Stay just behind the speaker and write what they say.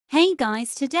Hey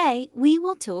guys, today we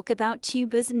will talk about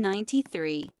Tubers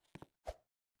 93.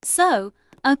 So,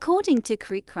 according to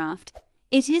Creekcraft,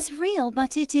 it is real,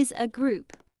 but it is a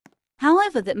group.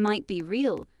 However, that might be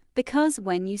real, because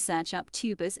when you search up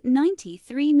Tubers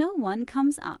 93 no one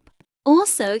comes up.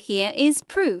 Also, here is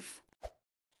proof.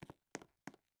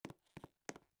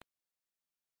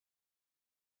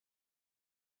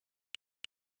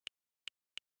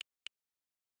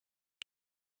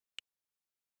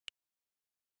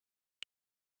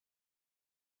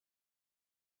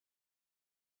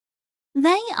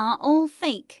 They are all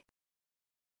fake.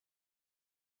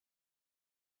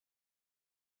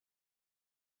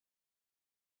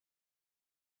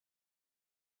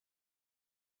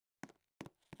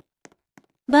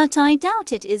 But I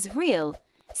doubt it is real,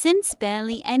 since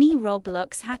barely any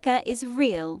Roblox hacker is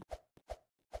real.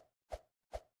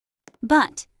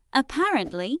 But,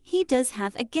 apparently, he does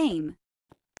have a game.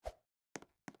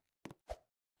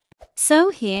 So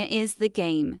here is the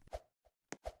game.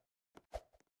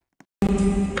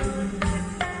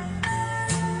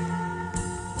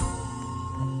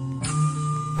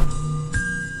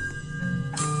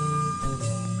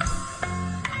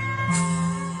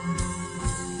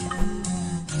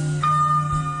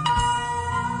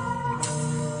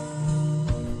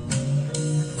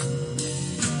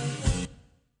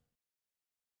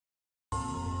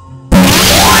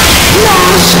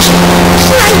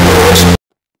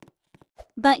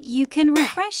 But you can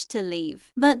refresh to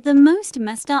leave. But the most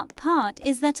messed up part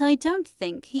is that I don't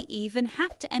think he even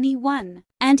hacked anyone.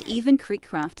 And even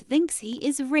Creekcraft thinks he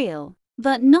is real.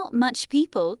 But not much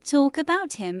people talk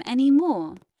about him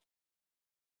anymore.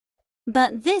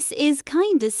 But this is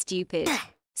kinda stupid,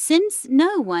 since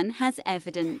no one has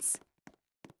evidence.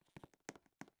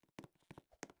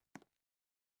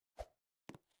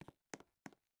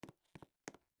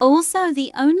 Also,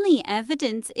 the only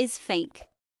evidence is fake.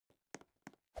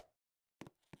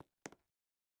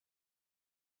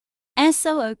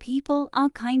 SOO people are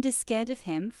kinda scared of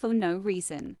him for no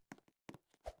reason.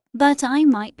 But I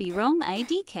might be wrong,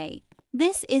 ADK.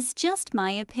 This is just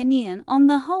my opinion on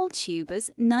the whole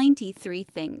Tubers 93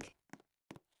 thing.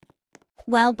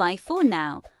 Well, bye for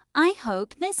now. I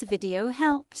hope this video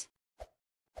helped.